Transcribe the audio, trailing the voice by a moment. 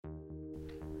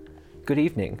Good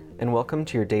evening, and welcome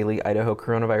to your daily Idaho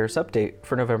coronavirus update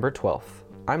for November 12th.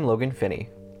 I'm Logan Finney.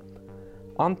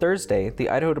 On Thursday, the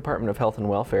Idaho Department of Health and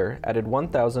Welfare added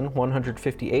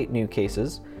 1,158 new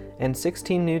cases and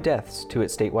 16 new deaths to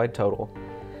its statewide total.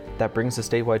 That brings the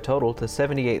statewide total to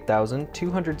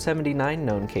 78,279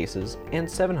 known cases and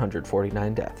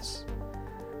 749 deaths.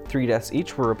 3 deaths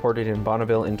each were reported in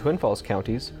Bonneville and Twin Falls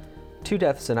counties, 2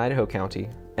 deaths in Idaho County,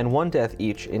 and 1 death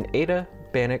each in Ada,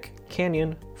 Bannock,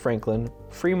 Canyon, Franklin,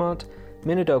 Fremont,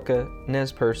 Minidoka,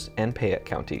 Nez Perce, and Payette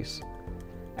counties.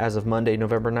 As of Monday,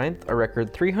 November 9th, a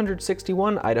record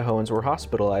 361 Idahoans were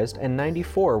hospitalized and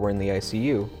 94 were in the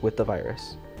ICU with the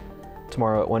virus.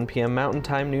 Tomorrow at 1 p.m. Mountain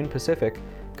Time, noon Pacific,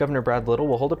 Governor Brad Little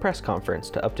will hold a press conference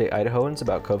to update Idahoans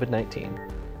about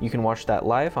COVID-19. You can watch that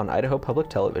live on Idaho Public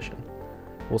Television.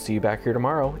 We'll see you back here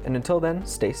tomorrow, and until then,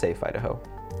 stay safe, Idaho.